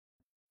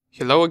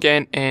Hello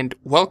again and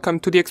welcome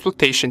to the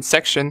exploitation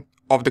section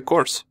of the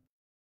course.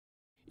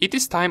 It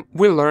is time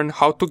we learn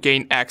how to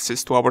gain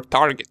access to our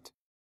target.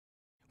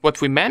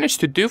 What we managed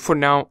to do for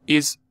now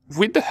is,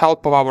 with the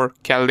help of our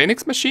Kali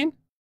Linux machine,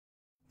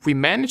 we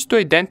managed to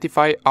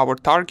identify our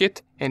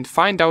target and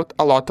find out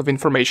a lot of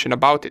information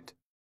about it.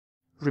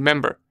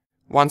 Remember,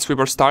 once we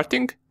were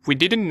starting, we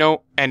didn't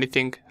know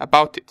anything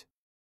about it.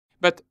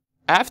 But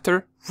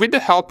after, with the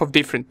help of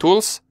different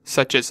tools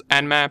such as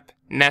Nmap,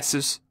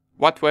 Nessus,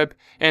 WhatWeb,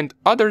 and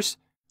others,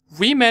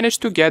 we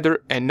managed to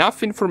gather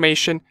enough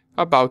information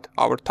about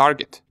our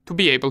target to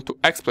be able to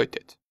exploit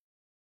it.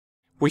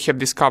 We have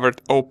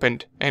discovered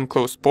opened and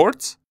closed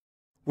ports.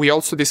 We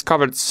also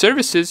discovered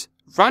services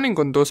running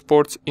on those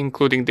ports,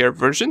 including their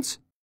versions.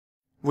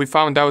 We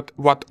found out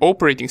what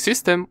operating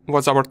system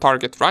was our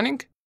target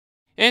running.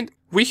 And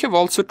we have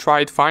also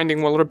tried finding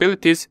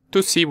vulnerabilities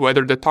to see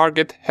whether the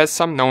target has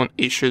some known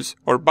issues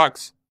or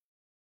bugs.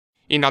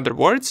 In other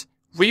words,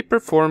 we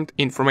performed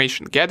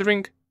information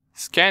gathering,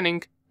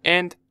 scanning,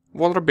 and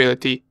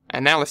vulnerability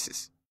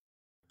analysis.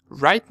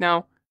 Right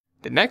now,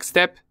 the next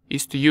step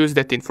is to use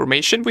that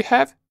information we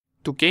have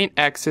to gain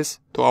access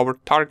to our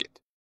target.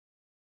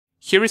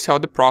 Here is how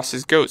the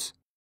process goes.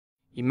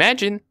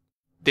 Imagine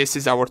this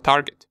is our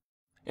target,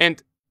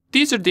 and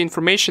these are the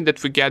information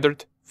that we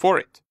gathered for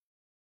it.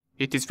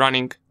 It is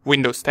running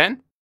Windows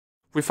 10.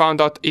 We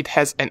found out it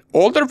has an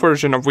older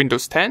version of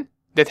Windows 10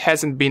 that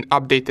hasn't been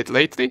updated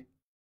lately.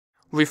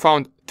 We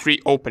found 3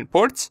 open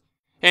ports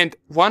and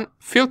 1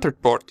 filtered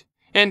port,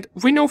 and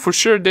we know for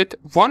sure that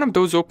one of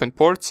those open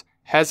ports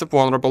has a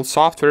vulnerable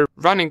software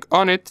running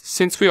on it,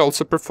 since we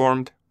also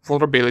performed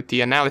vulnerability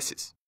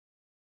analysis.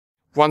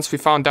 Once we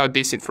found out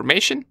this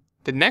information,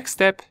 the next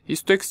step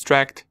is to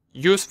extract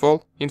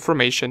useful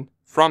information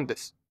from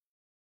this.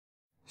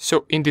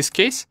 So in this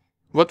case,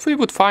 what we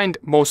would find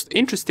most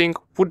interesting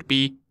would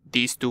be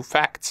these 2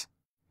 facts: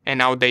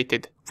 an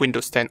outdated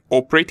Windows 10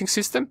 operating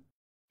system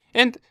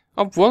and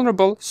a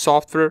vulnerable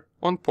software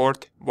on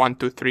port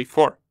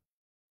 1234.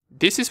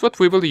 This is what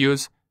we will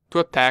use to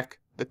attack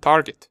the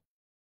target.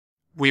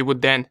 We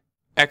would then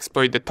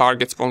exploit the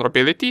target's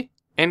vulnerability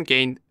and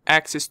gain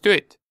access to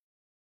it.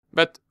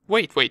 But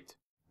wait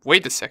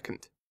a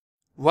second.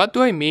 What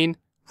do I mean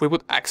we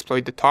would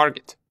exploit the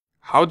target?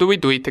 How do we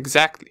do it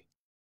exactly?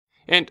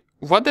 And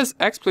what does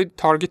exploit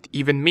the target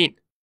even mean?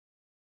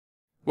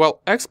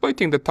 Well,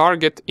 exploiting the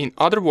target, in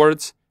other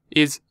words,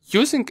 is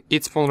using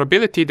its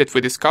vulnerability that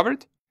we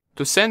discovered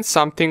to send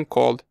something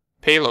called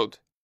payload.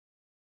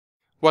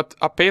 What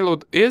a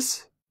payload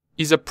is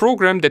a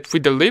program that we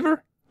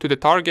deliver to the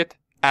target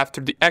after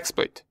the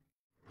exploit.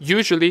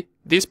 Usually,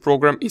 this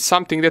program is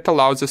something that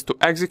allows us to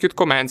execute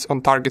commands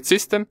on target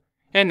system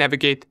and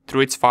navigate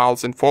through its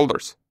files and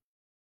folders.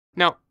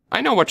 Now,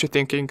 I know what you're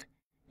thinking.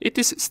 It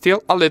is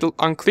still a little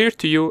unclear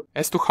to you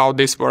as to how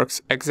this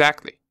works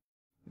exactly.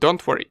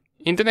 Don't worry,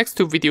 in the next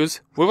 2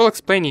 videos we will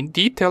explain in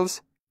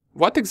details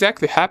what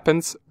exactly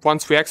happens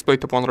once we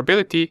exploit a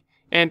vulnerability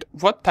and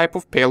what type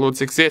of payloads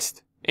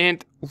exist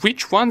and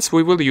which ones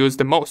we will use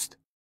the most.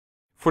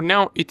 For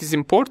now, it is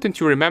important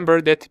to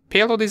remember that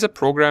payload is a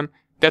program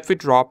that we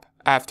drop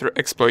after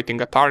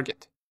exploiting a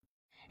target.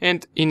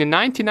 And in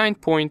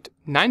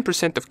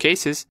 99.9% of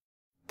cases,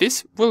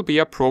 this will be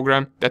a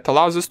program that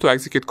allows us to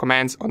execute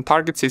commands on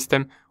target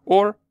system,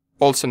 or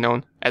also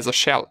known as a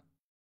shell.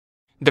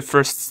 The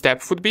first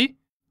step would be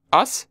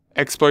us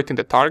exploiting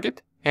the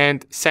target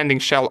and sending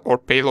shell or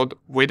payload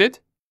with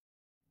it.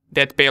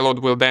 That payload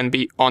will then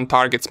be on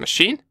target's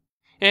machine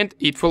and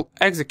it will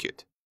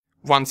execute.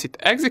 Once it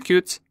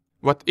executes,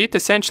 what it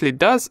essentially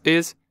does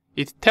is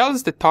it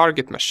tells the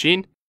target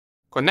machine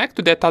connect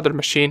to that other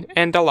machine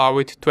and allow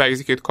it to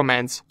execute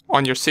commands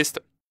on your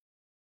system.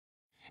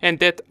 And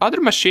that other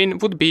machine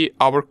would be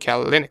our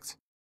Kali Linux.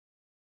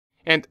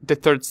 And the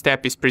third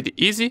step is pretty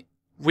easy.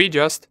 We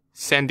just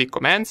send the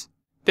commands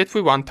that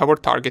we want our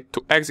target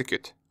to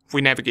execute.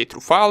 We navigate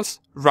through files,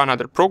 run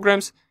other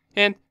programs,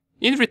 and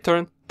in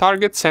return,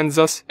 target sends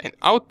us an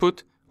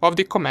output of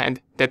the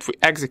command that we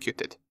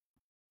executed.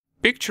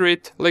 Picture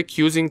it like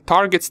using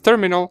target's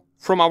terminal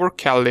from our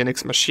Kali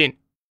Linux machine.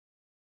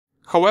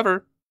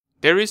 However,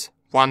 there is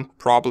one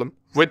problem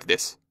with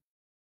this.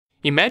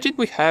 Imagine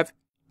we have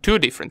 2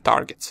 different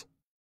targets,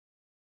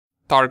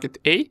 target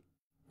A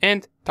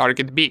and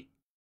target B.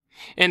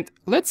 And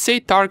let's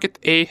say target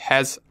A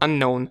has a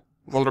known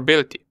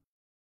vulnerability.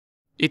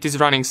 It is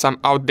running some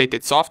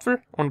outdated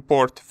software on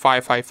port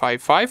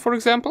 5555, for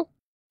example,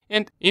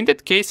 and in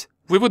that case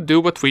we would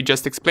do what we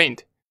just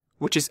explained,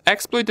 which is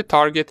exploit the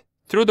target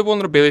through the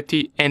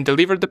vulnerability and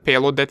deliver the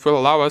payload that will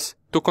allow us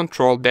to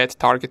control that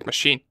target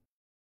machine.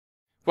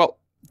 Well,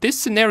 this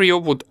scenario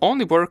would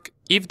only work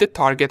if the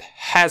target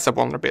has a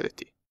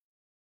vulnerability.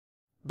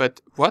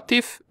 But what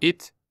if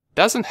it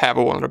doesn't have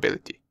a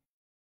vulnerability?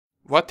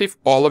 What if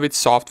all of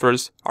its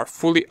softwares are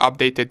fully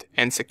updated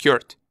and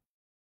secured?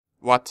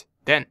 What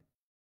then?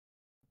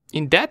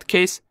 In that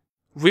case,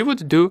 we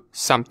would do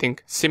something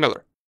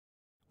similar.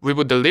 We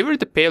would deliver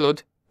the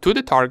payload to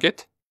the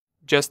target,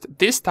 just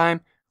this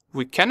time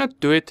we cannot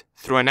do it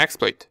through an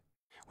exploit,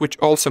 which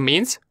also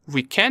means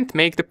we can't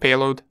make the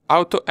payload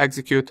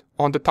auto-execute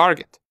on the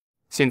target,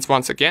 since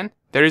once again,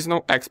 there is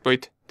no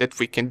exploit that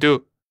we can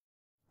do.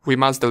 We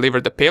must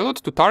deliver the payload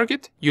to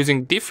target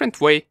using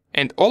different way,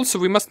 and also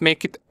we must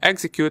make it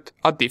execute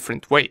a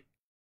different way.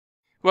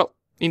 Well,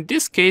 in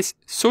this case,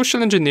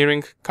 social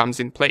engineering comes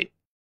in play.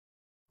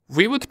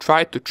 We would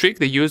try to trick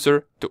the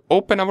user to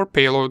open our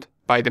payload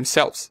by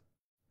themselves.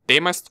 They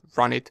must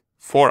run it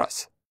for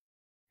us.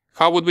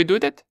 How would we do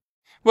that?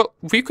 Well,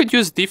 we could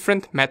use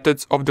different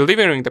methods of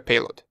delivering the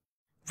payload.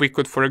 We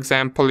could, for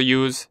example,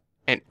 use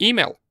an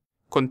email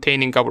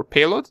containing our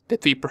payload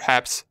that we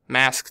perhaps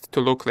masked to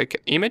look like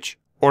an image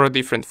or a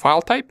different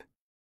file type.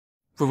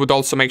 We would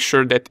also make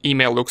sure that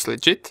email looks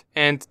legit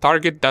and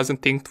target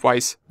doesn't think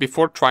twice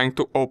before trying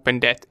to open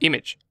that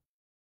image.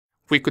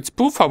 We could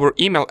spoof our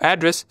email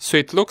address so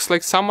it looks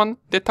like someone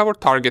that our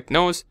target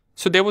knows,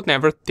 so they would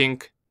never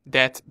think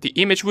that the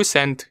image we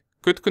sent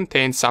could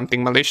contain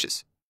something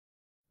malicious.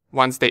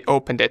 Once they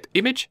open that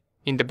image,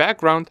 in the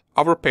background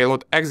our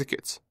payload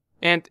executes,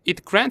 and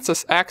it grants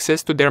us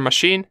access to their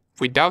machine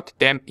without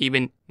them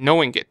even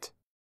knowing it.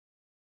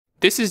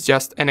 This is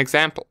just an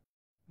example.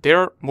 There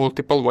are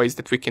multiple ways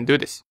that we can do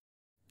this.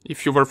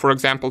 If you were, for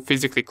example,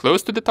 physically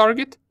close to the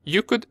target,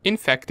 you could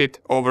infect it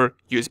over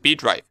USB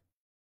drive.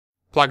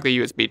 Plug the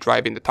USB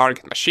drive in the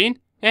target machine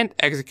and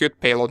execute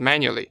payload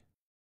manually.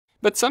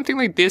 But something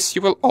like this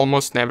you will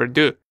almost never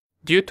do,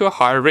 due to a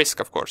higher risk,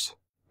 of course,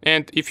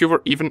 and if you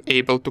were even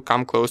able to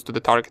come close to the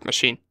target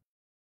machine.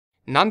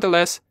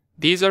 Nonetheless,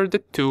 these are the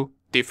two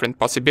different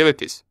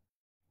possibilities.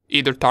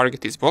 Either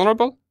target is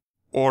vulnerable,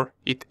 or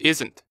it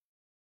isn't.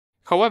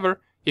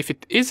 However, if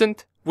it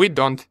isn't, we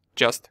don't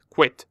just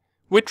quit.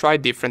 We try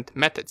different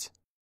methods.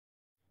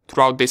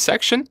 Throughout this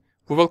section,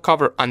 we will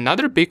cover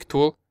another big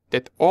tool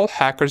that all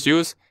hackers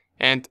use,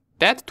 and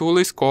that tool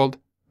is called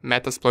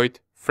Metasploit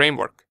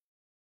Framework.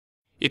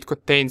 It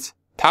contains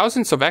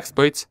thousands of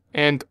exploits,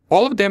 and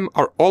all of them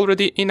are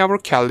already in our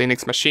Kali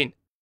Linux machine.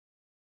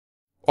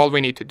 All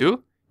we need to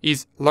do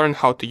is learn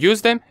how to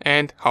use them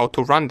and how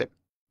to run them.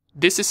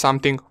 This is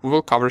something we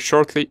will cover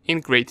shortly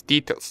in great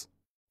details.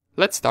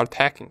 Let's start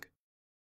hacking.